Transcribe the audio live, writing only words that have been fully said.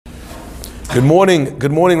Good morning,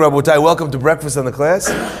 Rabotai. Welcome to Breakfast in the Class.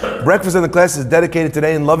 Breakfast in the Class is dedicated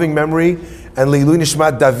today in loving memory and Leilui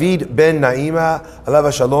Nishmat David ben Naima,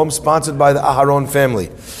 Alav Shalom, sponsored by the Aharon family.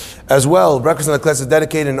 As well, Breakfast in the Class is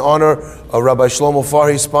dedicated in honor of Rabbi Shlomo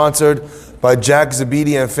Farhi, sponsored by Jack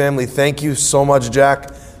Zabidi and family. Thank you so much,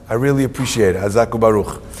 Jack. I really appreciate it. Hazaku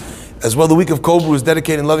Baruch. As well, the week of Kobru is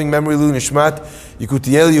dedicated in loving memory Leilui Nishmat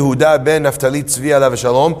Yekutiel Yehuda ben Naftali Tzvi Alav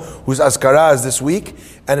Shalom, whose Azkara is this week,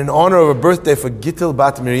 and in honor of a birthday for Gittel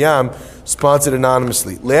Bat Miriam, sponsored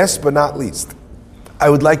anonymously. Last but not least, I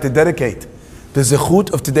would like to dedicate the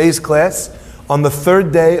zechut of today's class on the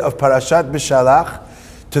third day of Parashat Bshalach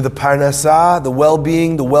to the parnasah, the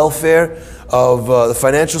well-being, the welfare of the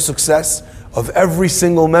financial success of every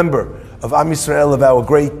single member of Am Yisrael, of our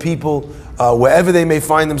great people, wherever they may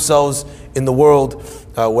find themselves in the world,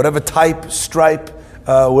 whatever type, stripe,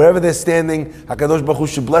 wherever they're standing. HaKadosh Baruch Hu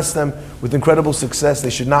should bless them with incredible success. They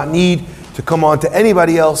should not need to come on to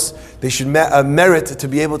anybody else. They should merit to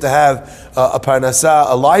be able to have a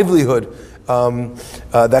parnasah, a livelihood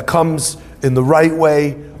that comes in the right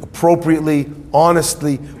way, appropriately,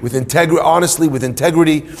 honestly, with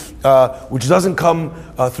integrity, which doesn't come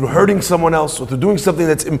through hurting someone else or through doing something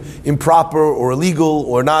that's improper or illegal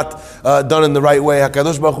or not done in the right way.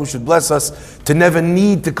 HaKadosh Baruch Hu should bless us to never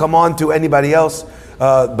need to come on to anybody else,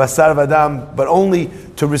 basar vadam, but only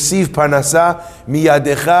to receive parnasah,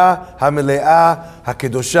 miyadecha hameleah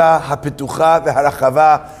hakedosha hapetucha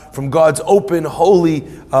veharachava, from God's open, holy,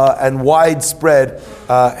 and widespread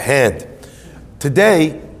hand.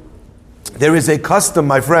 Today, there is a custom,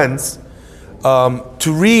 my friends, to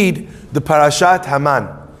read the Parashat Haman,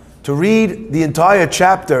 to read the entire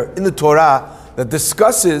chapter in the Torah that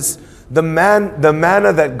discusses the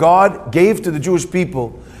manna that God gave to the Jewish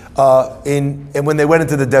people when they went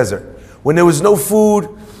into the desert. When there was no food,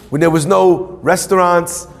 when there was no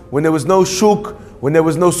restaurants, when there was no shuk, when there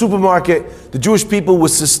was no supermarket, the Jewish people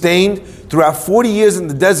was sustained throughout 40 years in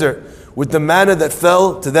the desert with the manna that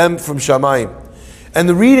fell to them from Shamayim. And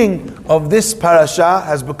the reading of this parasha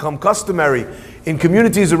has become customary in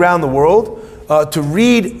communities around the world to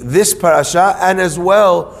read this parasha, and as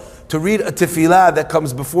well to read a tefillah that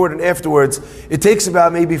comes before it and afterwards. It takes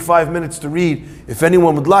about maybe 5 minutes to read. If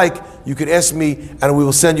anyone would like, you could ask me and we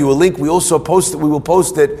will send you a link. We will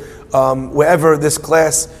post it wherever this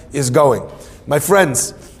class is going. My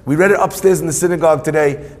friends, we read it upstairs in the synagogue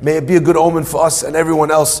today. May it be a good omen for us and everyone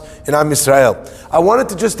else in Am Yisrael. I wanted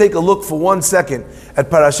to just take a look for 1 second at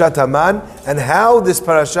Parashat Haman and how this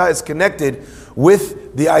parasha is connected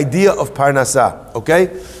with the idea of parnasah, okay?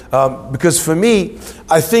 Because for me,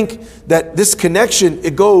 I think that this connection,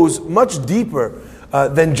 it goes much deeper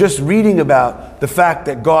than just reading about the fact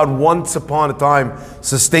that God once upon a time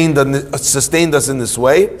sustained us in this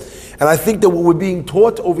way. And I think that what we're being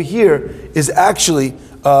taught over here is actually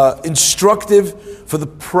instructive for the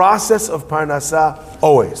process of parnasah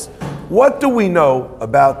always. What do we know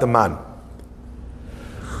about the man?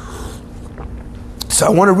 So I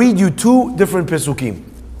want to read you 2 different pesukim.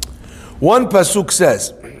 One pasuk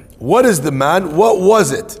says, what is the man? What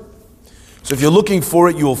was it? So if you're looking for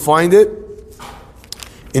it, you will find it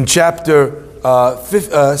in chapter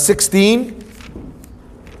 16.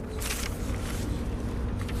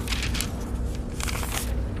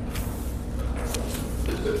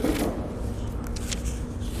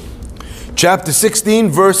 Chapter 16,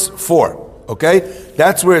 verse 4. Okay?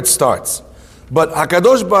 That's where it starts. But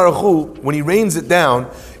HaKadosh Baruch Hu, when He rains it down,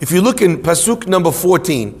 if you look in Pasuk number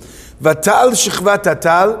 14, Vatal Shechvat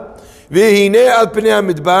Tatal, Vehine al Pnei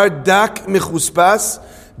HaMidbar, Dak Mechuspas,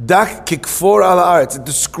 Dak Kikfor al Haaretz. It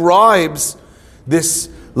describes this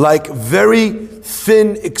like very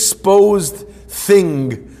thin, exposed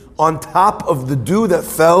thing on top of the dew that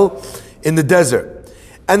fell in the desert.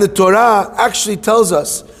 And the Torah actually tells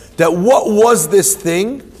us that what was this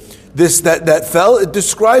thing, that fell? It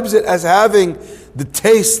describes it as having the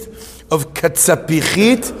taste of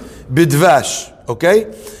katzapichit bidvash. Okay,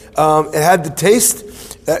 it had the taste.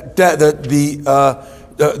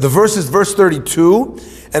 The verse is verse 32,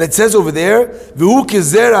 and it says over there, "V'hu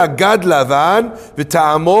kezera gad lavan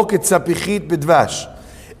v'ta'amo katzapichit bidvash,"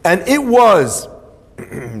 and it was,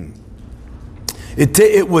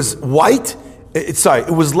 it was white.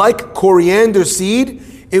 It was like coriander seed.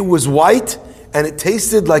 It was white, and it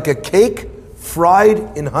tasted like a cake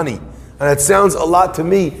fried in honey. And it sounds a lot to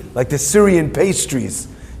me like the Syrian pastries.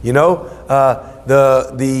 You know,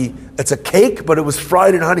 it's a cake, but it was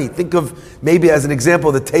fried in honey. Think of maybe as an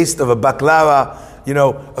example the taste of a baklava. You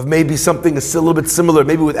know, of maybe something a little bit similar,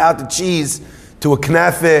 maybe without the cheese, to a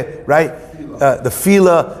knafe, right? The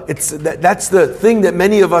fila. That's the thing that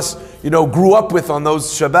many of us, grew up with on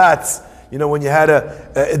those Shabbats. when you had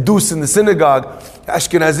a deuce in the synagogue,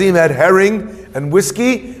 Ashkenazim had herring and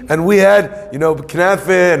whiskey, and we had,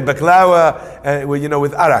 knafe and baklawa, and,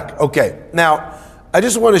 with arak. Okay, now, I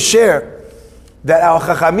just want to share that our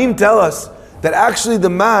Chachamim tell us that actually the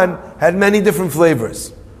man had many different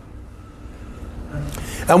flavors.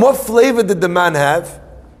 And what flavor did the man have?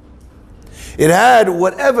 It had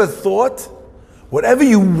whatever thought, whatever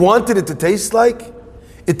you wanted it to taste like,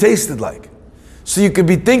 it tasted like. So you could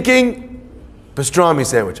be thinking, pastrami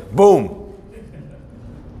sandwich, boom.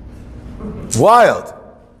 Wild,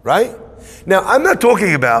 right? Now, I'm not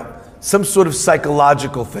talking about some sort of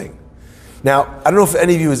psychological thing. Now, I don't know if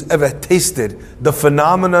any of you has ever tasted the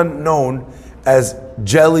phenomenon known as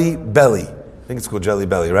jelly belly. I think it's called jelly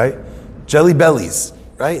belly, right? Jelly bellies,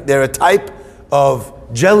 right? They're a type of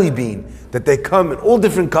jelly bean that they come in all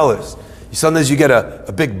different colors. Sometimes you get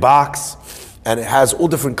a big box and it has all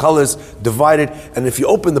different colors divided, and if you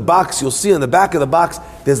open the box, you'll see on the back of the box,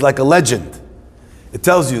 there's like a legend. It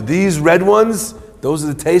tells you, these red ones, those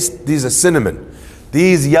are the taste, these are cinnamon.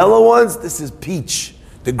 These yellow ones, this is peach.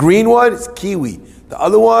 The green one is kiwi. The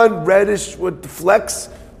other one, reddish with the flecks,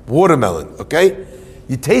 watermelon, okay?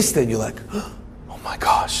 You taste it and you're like, oh my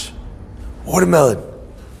gosh, watermelon,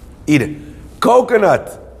 eat it.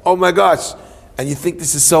 Coconut, oh my gosh. And you think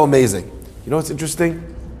this is so amazing. You know what's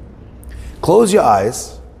interesting? Close your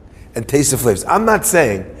eyes and taste the flavors. I'm not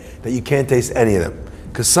saying that you can't taste any of them,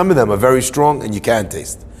 because some of them are very strong and you can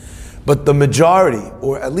taste. But the majority,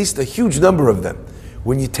 or at least a huge number of them,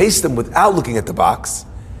 when you taste them without looking at the box,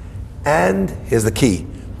 and here's the key,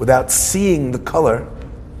 without seeing the color,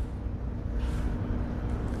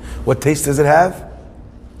 what taste does it have?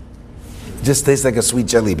 It just tastes like a sweet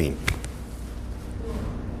jelly bean.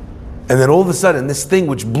 And then all of a sudden, this thing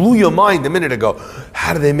which blew your mind a minute ago,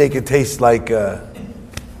 how do they make it taste like,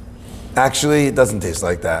 actually, it doesn't taste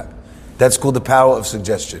like that. That's called the power of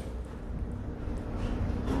suggestion.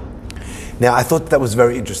 Now, I thought that was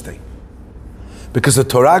very interesting, because the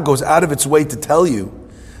Torah goes out of its way to tell you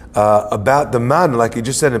about the man, like you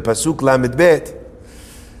just said in Pasuk Lamed Bet.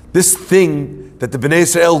 This thing that the Bnei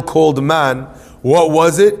Israel called a man, what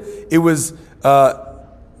was it? It was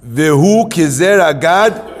Vehu Kizer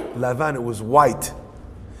Agad Lavan. It was white.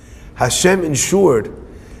 Hashem ensured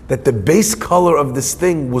that the base color of this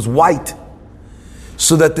thing was white,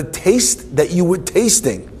 so that the taste that you were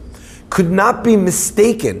tasting could not be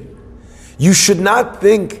mistaken. You should not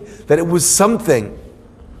think that it was something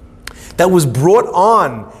that was brought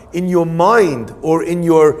on in your mind or in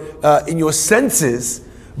your senses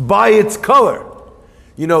by its color.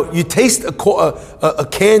 You taste a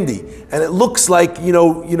candy and it looks like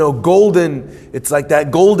golden. It's like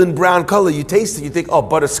that golden brown color. You taste it, you think, oh,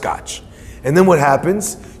 butterscotch, and then what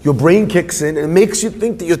happens? Your brain kicks in and it makes you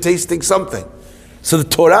think that you're tasting something. So the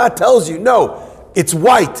Torah tells you, no, it's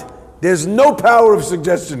white. There's no power of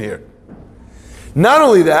suggestion here. Not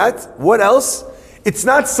only that, what else? It's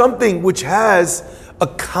not something which has a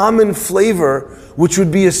common flavor which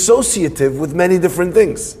would be associative with many different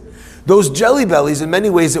things. Those jelly bellies, in many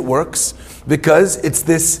ways it works because it's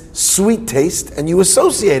this sweet taste and you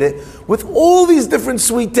associate it with all these different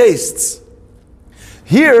sweet tastes.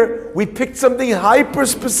 Here, we picked something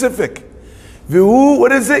hyper-specific.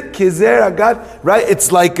 What is it? Kizer agad, right?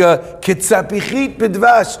 It's like a kitzapichit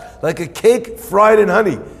bidvash, like a cake fried in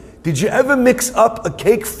honey. Did you ever mix up a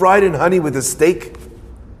cake fried in honey with a steak?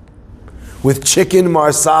 With chicken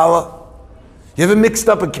marsala? You ever mixed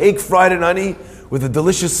up a cake fried in honey with a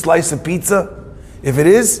delicious slice of pizza? If it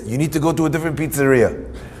is, you need to go to a different pizzeria.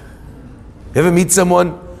 You ever meet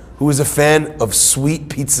someone who is a fan of sweet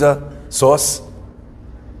pizza sauce?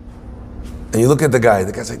 And you look at the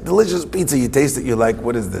guy's like, delicious pizza, you taste it, you're like,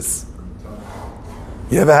 what is this?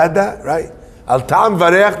 You ever had that, right? Al ta'am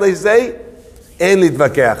vareach, they say, en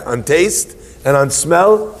litvakeach. On taste and on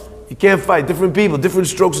smell, you can't fight. Different people, different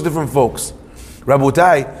strokes of different folks.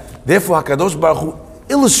 Rabotai, therefore HaKadosh Baruch Hu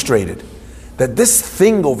illustrated that this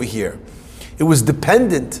thing over here, it was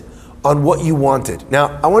dependent on what you wanted.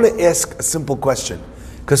 Now, I want to ask a simple question,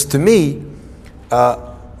 because to me,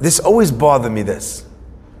 this always bothered me this.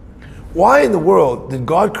 Why in the world did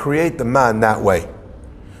God create the man that way?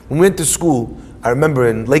 When we went to school, I remember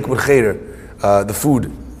in Lakewood Cheder, the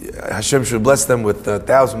food, Hashem should bless them with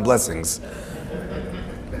 1,000 blessings.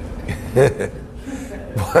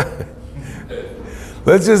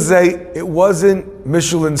 Let's just say it wasn't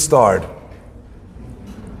Michelin starred.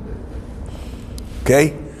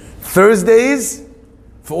 Okay? Thursdays,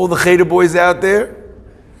 for all the Cheder boys out there,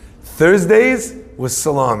 Thursdays was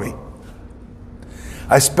salami.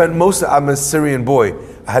 I'm a Syrian boy.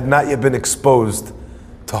 I had not yet been exposed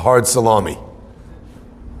to hard salami.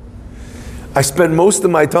 I spent most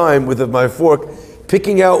of my time with my fork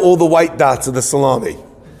picking out all the white dots of the salami.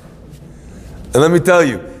 And let me tell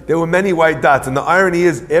you, there were many white dots. And the irony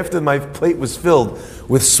is, after my plate was filled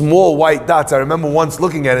with small white dots, I remember once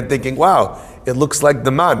looking at it thinking, wow, it looks like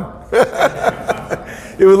the man.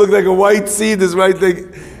 It would look like a white seed, this right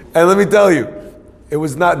thing. And let me tell you,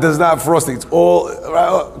 there's not frosting. It's all,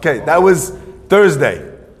 okay, that was Thursday.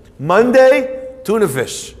 Monday, tuna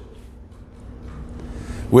fish.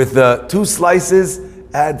 With 2 slices,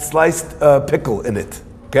 add sliced pickle in it,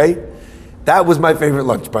 okay? That was my favorite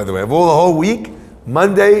lunch, by the way. Of all the whole week,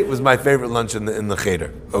 Monday was my favorite lunch in the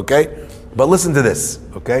cheder, okay? But listen to this,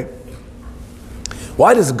 okay?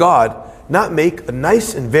 Why does God not make a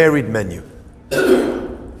nice and varied menu?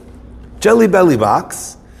 Jelly belly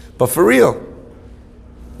box, but for real.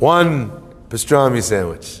 1 pastrami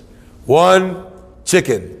sandwich, 1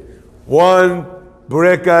 chicken, 1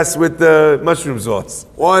 burekas with the mushroom sauce.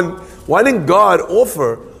 Why didn't God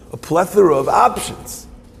offer a plethora of options?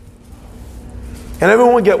 And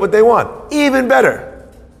everyone would get what they want. Even better.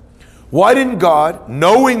 Why didn't God,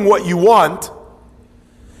 knowing what you want,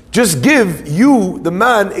 just give you the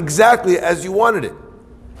man exactly as you wanted it?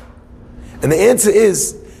 And the answer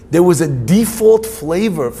is, there was a default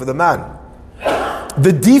flavor for the man.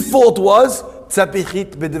 The default was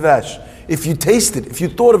tzapichit b'devash. If you tasted, if you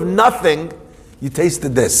thought of nothing, you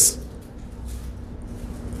tasted this.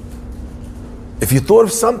 If you thought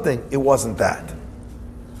of something, it wasn't that.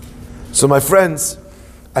 So my friends,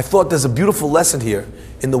 I thought there's a beautiful lesson here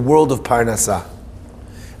in the world of Parnassah.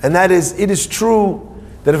 And that is, it is true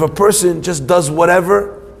that if a person just does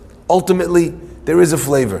whatever, ultimately there is a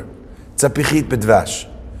flavor. Tzapichit b'dvash.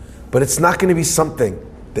 But it's not going to be something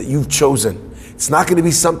that you've chosen. It's not going to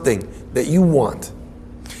be something that you want.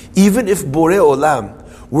 Even if Borei Olam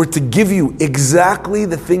were to give you exactly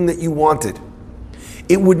the thing that you wanted,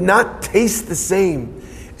 it would not taste the same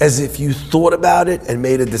as if you thought about it and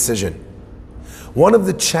made a decision. One of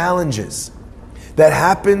the challenges that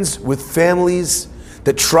happens with families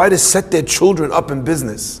that try to set their children up in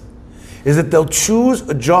business is that they'll choose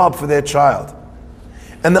a job for their child.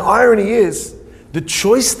 And the irony is, the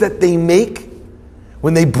choice that they make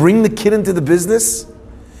when they bring the kid into the business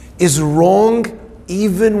is wrong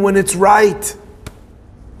even when it's right.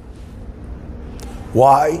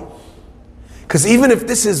 Why? Because even if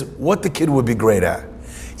this is what the kid would be great at,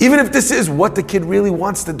 even if this is what the kid really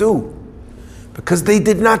wants to do, because they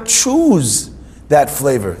did not choose that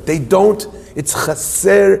flavor. They don't, it's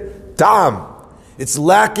chaser tam. It's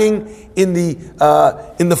lacking in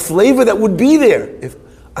the flavor that would be there if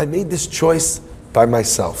I made this choice by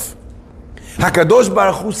myself. HaKadosh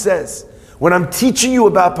Baruch Hu says, when I'm teaching you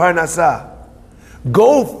about Parnassah,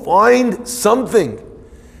 go find something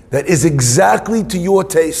that is exactly to your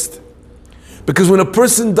taste. Because when a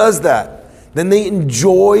person does that, then they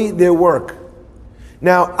enjoy their work.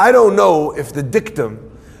 Now, I don't know if the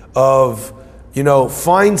dictum of,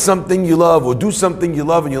 find something you love or do something you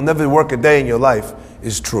love and you'll never work a day in your life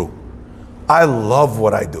is true. I love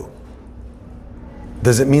what I do.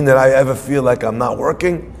 Does it mean that I ever feel like I'm not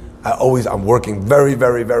working? I'm working very,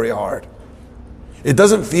 very, very hard. It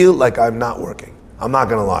doesn't feel like I'm not working. I'm not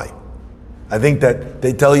going to lie. I think that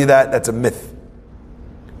they tell you that's a myth.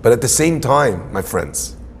 But at the same time, my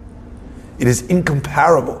friends, it is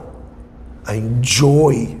incomparable. I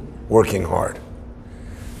enjoy working hard.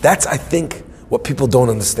 That's, I think, what people don't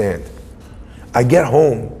understand. I get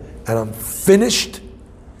home and I'm finished.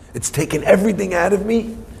 It's taken everything out of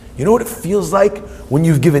me. You know what it feels like when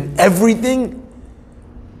you've given everything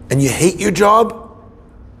and you hate your job?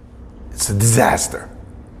 It's a disaster.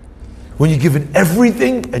 When you've given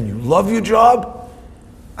everything and you love your job,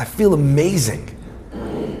 I feel amazing.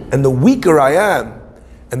 And the weaker I am,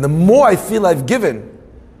 and the more I feel I've given,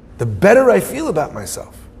 the better I feel about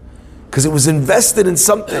myself. Because it was invested in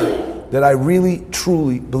something that I really,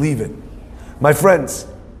 truly believe in. My friends,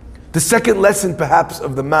 the second lesson perhaps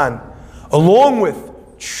of the man, along with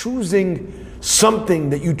choosing something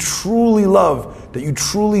that you truly love, that you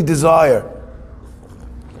truly desire,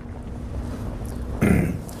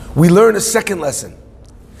 we learn a second lesson.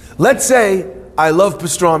 Let's say I love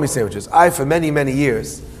pastrami sandwiches. For many, many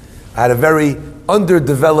years, I had a very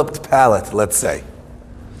underdeveloped palate, let's say.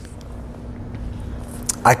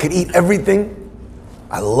 I could eat everything.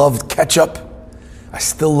 I loved ketchup. I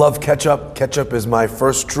still love ketchup. Ketchup is my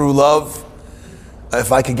first true love.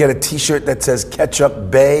 If I could get a t-shirt that says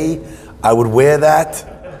Ketchup Bay, I would wear that.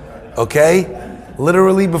 Okay?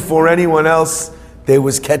 Literally before anyone else, there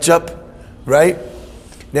was ketchup, right?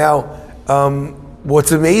 Now,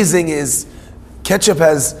 what's amazing is ketchup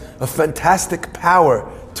has a fantastic power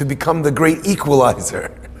to become the great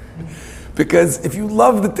equalizer. Because if you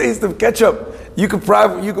love the taste of ketchup, you could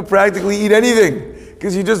practically eat anything.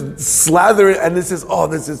 Because you just slather it and this is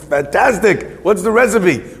fantastic. What's the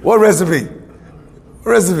recipe? What recipe?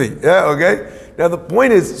 Recipe, yeah, okay? Now the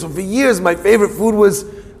point is, so for years my favorite food was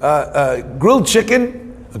grilled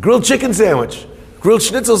chicken, a grilled chicken sandwich, grilled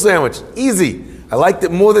schnitzel sandwich, easy. I liked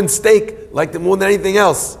it more than steak, liked it more than anything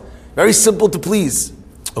else. Very simple to please,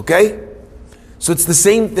 okay? So it's the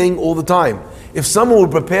same thing all the time. If someone would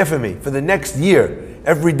prepare for me for the next year,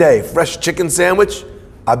 every day, fresh chicken sandwich,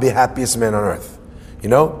 I'd be the happiest man on earth. You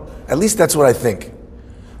know? At least that's what I think.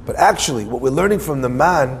 But actually, what we're learning from the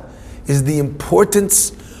man is the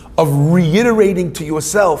importance of reiterating to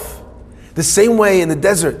yourself, the same way in the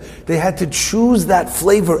desert, they had to choose that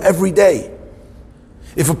flavor every day.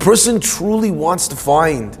 If a person truly wants to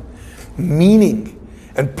find meaning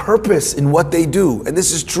and purpose in what they do, and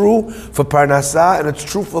this is true for Parnassah and it's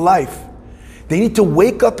true for life, they need to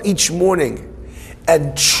wake up each morning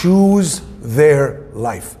and choose their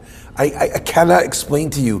life. I cannot explain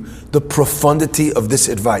to you the profundity of this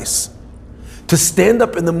advice. To stand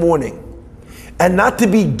up in the morning and not to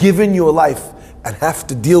be given your life and have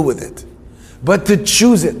to deal with it, but to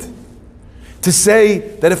choose it. To say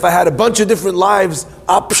that if I had a bunch of different lives,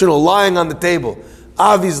 optional, lying on the table,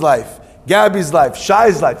 Avi's life, Gabby's life,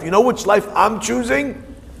 Shai's life, you know which life I'm choosing?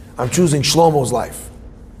 I'm choosing Shlomo's life.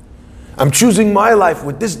 I'm choosing my life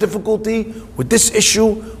with this difficulty, with this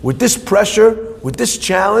issue, with this pressure, with this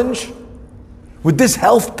challenge, with this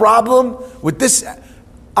health problem, with this.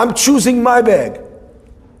 I'm choosing my bag.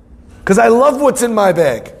 Because I love what's in my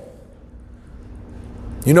bag.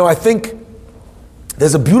 You know, I think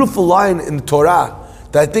there's a beautiful line in the Torah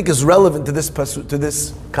that I think is relevant to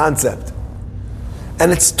this concept.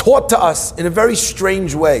 And it's taught to us in a very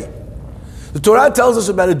strange way. The Torah tells us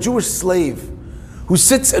about a Jewish slave who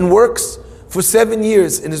sits and works for 7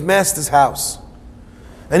 years in his master's house.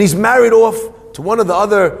 And he's married off to one of the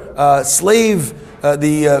other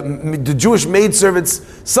the Jewish maidservants,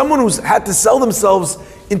 someone who's had to sell themselves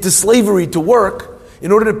into slavery to work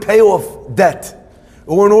in order to pay off debt,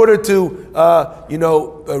 or in order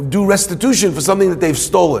to do restitution for something that they've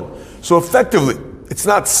stolen. So effectively, it's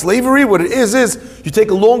not slavery. What it is you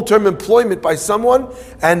take a long-term employment by someone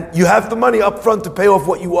and you have the money up front to pay off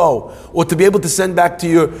what you owe, or to be able to send back to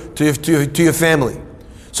your family.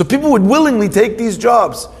 So people would willingly take these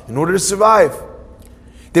jobs in order to survive.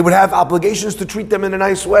 They would have obligations to treat them in a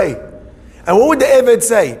nice way. And what would the Eved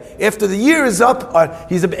say? After the year is up,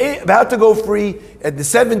 he's about to go free at the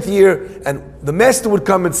 7th year, and the master would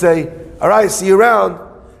come and say, all right, see you around.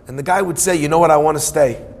 And the guy would say, you know what, I want to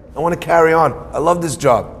stay. I want to carry on. I love this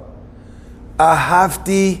job.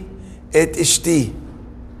 Ahavti et ishti.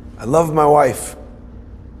 I love my wife.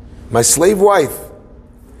 My slave wife.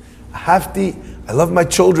 Ahavti, I love my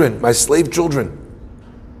children, my slave children.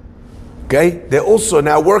 Okay? They're also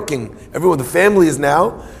now working. Everyone, the family is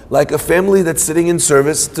now like a family that's sitting in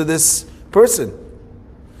service to this person.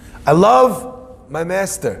 I love my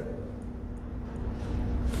master.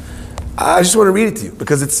 I just want to read it to you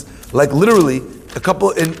because it's like literally a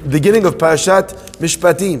couple in the beginning of Parashat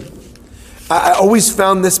Mishpatim. I always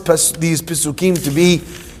found these Pesukim to be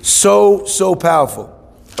so powerful.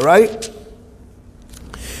 All right?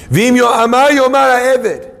 V'im yo'amar yomar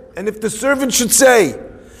ha'eved. And if the servant should say,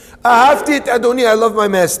 Ahavti et Adoni, I love my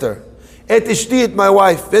master. Et ishti, et my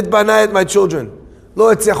wife. Et banai, et my children.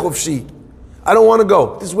 Lo etzeh chofshi. I don't want to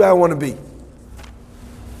go. This is where I want to be.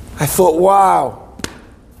 I thought, wow.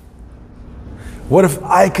 What if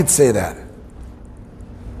I could say that?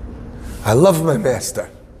 I love my master.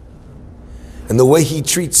 And the way he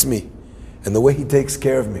treats me. And the way he takes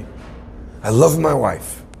care of me. I love my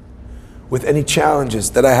wife. With any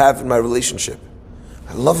challenges that I have in my relationship.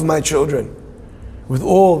 I love my children. With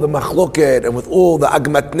all the machloket and with all the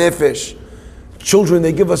agmat nefesh. Children,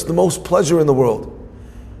 they give us the most pleasure in the world.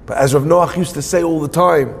 But as Rav Noach used to say all the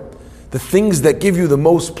time, the things that give you the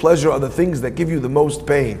most pleasure are the things that give you the most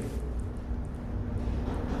pain.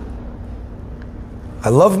 I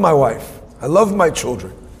love my wife. I love my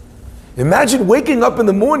children. Imagine waking up in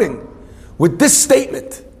the morning with this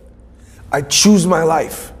statement. I choose my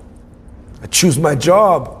life. I choose my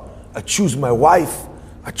job. I choose my wife.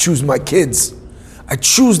 I choose my kids. I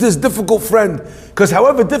choose this difficult friend. Because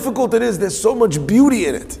however difficult it is, there's so much beauty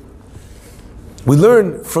in it. We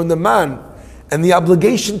learn from the man and the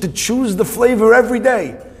obligation to choose the flavor every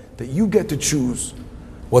day, that you get to choose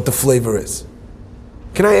what the flavor is.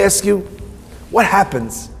 Can I ask you, what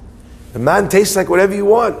happens? The man tastes like whatever you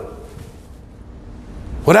want.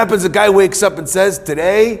 What happens? A guy wakes up and says,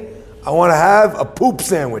 today I want to have a poop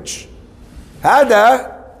sandwich.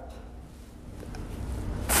 Hada,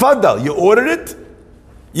 Tfaddal, you ordered it,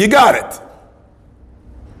 you got it.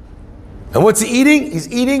 And what's he eating?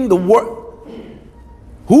 He's eating the work.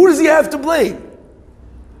 Who does he have to blame?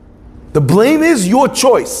 The blame is your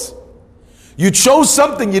choice. You chose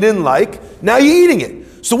something you didn't like, now you're eating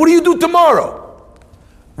it. So what do you do tomorrow?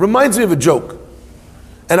 Reminds me of a joke.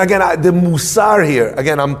 And again, the musar here,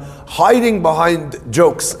 again, I'm hiding behind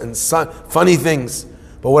jokes and funny things,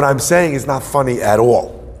 but what I'm saying is not funny at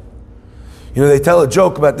all. You know, they tell a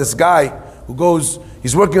joke about this guy who goes,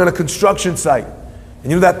 he's working on a construction site.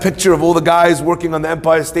 And you know that picture of all the guys working on the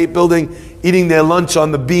Empire State Building, eating their lunch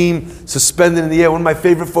on the beam, suspended in the air, one of my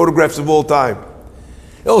favorite photographs of all time.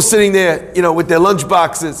 They're all sitting there, you know, with their lunch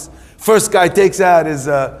boxes. First guy takes out his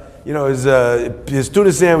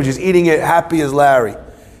tuna sandwich, he's eating it, happy as Larry.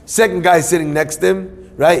 Second guy sitting next to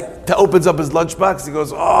him, right, opens up his lunchbox, he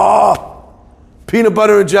goes, oh, peanut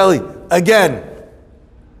butter and jelly, again.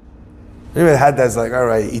 Anybody had that, it's like, all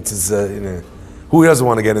right, he eats his, who doesn't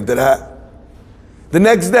want to get into that? The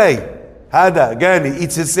next day, had that, again, he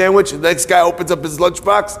eats his sandwich, the next guy opens up his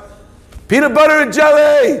lunchbox, peanut butter and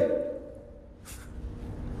jelly.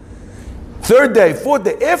 Third day, fourth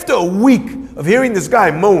day, after a week of hearing this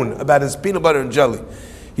guy moan about his peanut butter and jelly,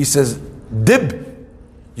 he says, Dib,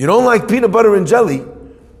 you don't like peanut butter and jelly,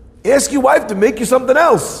 ask your wife to make you something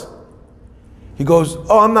else. He goes,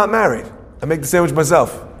 oh, I'm not married. I make the sandwich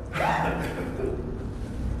myself.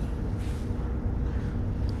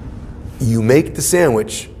 You make the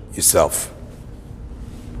sandwich yourself.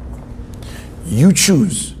 You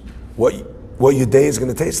choose what your day is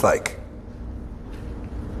going to taste like.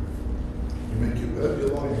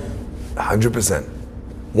 100%.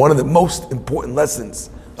 One of the most important lessons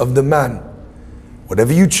of the man.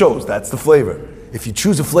 Whatever you chose, that's the flavor. If you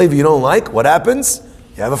choose a flavor you don't like, what happens?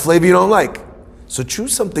 You have a flavor you don't like. So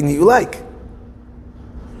choose something that you like.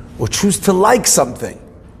 Or choose to like something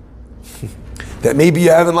that maybe you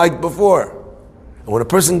haven't liked before. And when a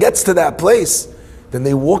person gets to that place, then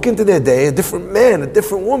they walk into their day a different man, a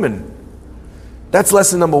different woman. That's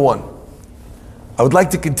lesson number one. I would like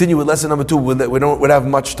to continue with lesson number two. We don't have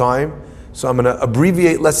much time, so I'm going to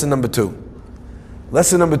abbreviate lesson number two.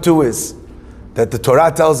 Lesson number two is that the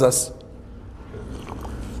Torah tells us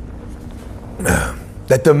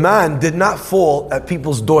that the man did not fall at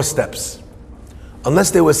people's doorsteps unless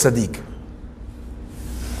they were Sadiq.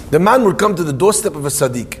 The man would come to the doorstep of a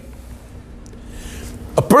Sadiq.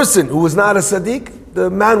 A person who was not a Sadiq, the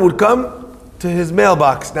man would come to his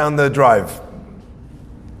mailbox down the drive.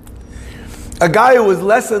 A guy who was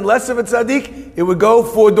less and less of a Sadiq, it would go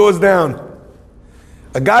 4 doors down.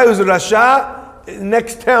 A guy who's a Rasha,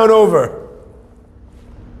 next town over.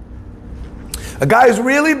 A guy who's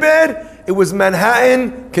really bad, it was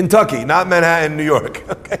Manhattan, Kentucky, not Manhattan, New York.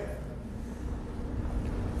 Okay.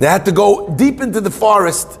 They had to go deep into the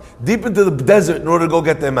forest, deep into the desert in order to go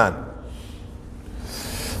get their man.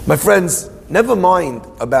 My friends, never mind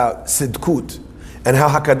about Sidkut and how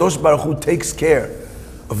HaKadosh Baruch Hu takes care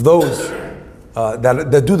of those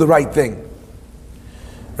that do the right thing.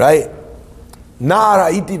 Right?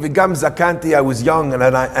 Na'ar ha'iti v'gam zakanti, I was young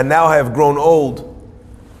and now I have grown old.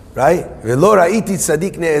 Right? V'lo ra'iti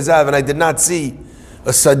tzaddik ne'ezav, and I did not see a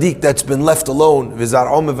tzaddik that's been left alone.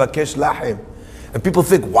 V'zar'o mevakesh lachem. And people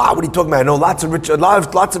think, wow, what are you talking about? I know lots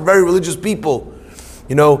of very religious people,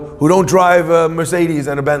 you know, who don't drive a Mercedes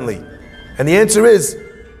and a Bentley. And the answer is,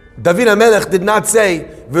 David HaMelech did not say,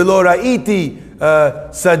 V'lo ra'iti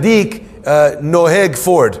Sadiq noheg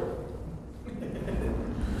Ford.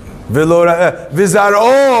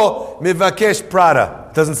 V'zar'o mevakesh Prada.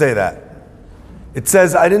 It doesn't say that. It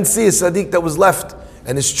says, I didn't see a Sadiq that was left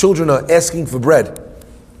and his children are asking for bread.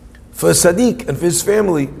 For a Sadiq and for his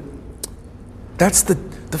family, that's the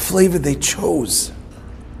flavor they chose.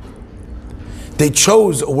 They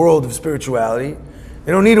chose a world of spirituality.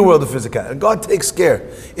 They don't need a world of physicality. And God takes care.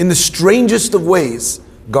 In the strangest of ways,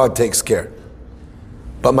 God takes care.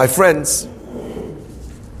 But my friends,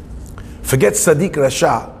 forget Sadiq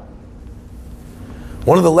Rasha.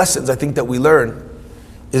 One of the lessons I think that we learn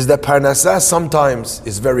is that Parnassah sometimes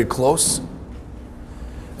is very close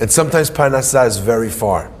and sometimes Parnassah is very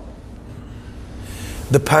far.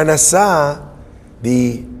 The Parnassah,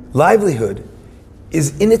 the livelihood,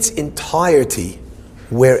 is in its entirety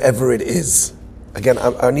wherever it is. Again,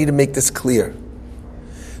 I need to make this clear.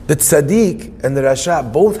 The Tzaddik and the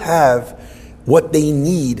Rasha both have what they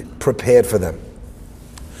need prepared for them.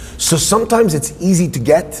 So sometimes it's easy to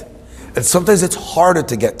get, and sometimes it's harder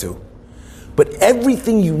to get to. But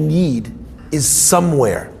everything you need is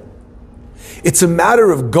somewhere. It's a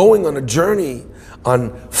matter of going on a journey,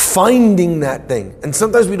 on finding that thing. And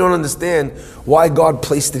sometimes we don't understand why God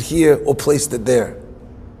placed it here or placed it there.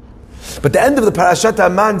 But the end of the Parashat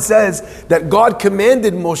Haman says that God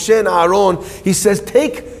commanded Moshe and Aaron, he says,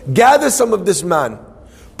 gather some of this man,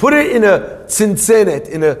 put it in a tzintzeret,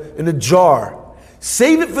 in a jar,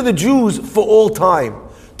 save it for the Jews for all time,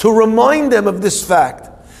 to remind them of this fact,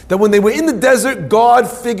 that when they were in the desert, God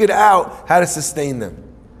figured out how to sustain them.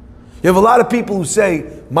 You have a lot of people who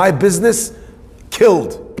say, my business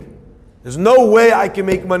killed. There's no way I can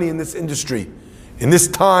make money in this industry, in this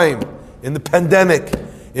time, in the pandemic,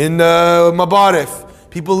 in Mabarif,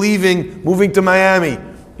 people leaving, moving to Miami,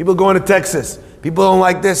 people going to Texas, people don't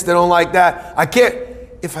like this, they don't like that. I can't.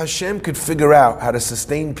 If Hashem could figure out how to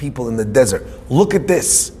sustain people in the desert, look at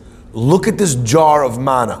this jar of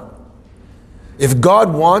manna. If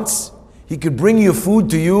God wants, He could bring your food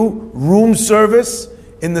to you, room service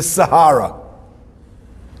in the Sahara.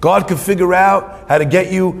 God could figure out how to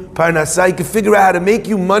get you parnasah. He could figure out how to make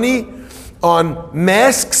you money on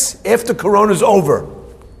masks after Corona's over.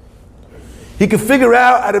 He could figure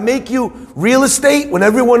out how to make you real estate when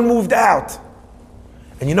everyone moved out.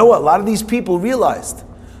 And you know what? A lot of these people realized,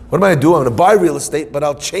 what am I going to do? I'm going to buy real estate, but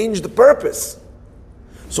I'll change the purpose.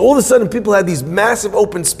 So all of a sudden people had these massive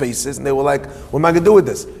open spaces and they were like, what am I going to do with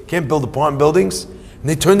this? Can't build apartment buildings. And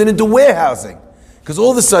they turned it into warehousing. Because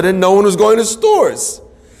all of a sudden no one was going to stores.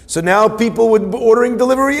 So now people were ordering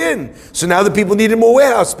delivery in. So now the people needed more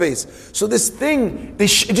warehouse space. So this thing, they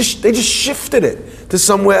just shifted it to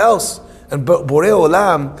somewhere else. And Borei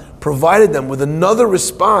Olam provided them with another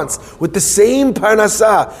response, with the same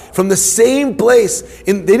parnasah, from the same place.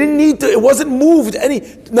 They didn't need to, it wasn't moved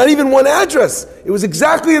not even one address. It was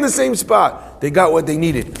exactly in the same spot. They got what they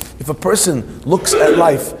needed. If a person looks at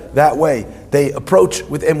life that way, they approach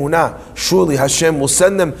with emunah, surely Hashem will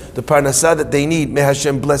send them the parnasah that they need. May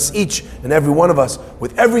Hashem bless each and every one of us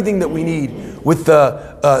with everything that we need, with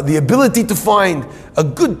the ability to find a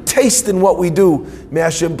good taste in what we do. May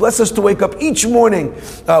Hashem bless us to wake up each morning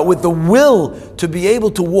with the will to be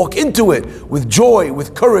able to walk into it with joy,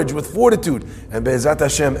 with courage, with fortitude. And Be'ezrat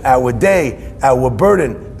Hashem, our day, our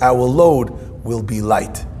burden, our load will be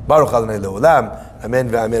light. Baruch Adonai Le'olam. Amen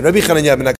ve'amen. Rabbi Chananya ben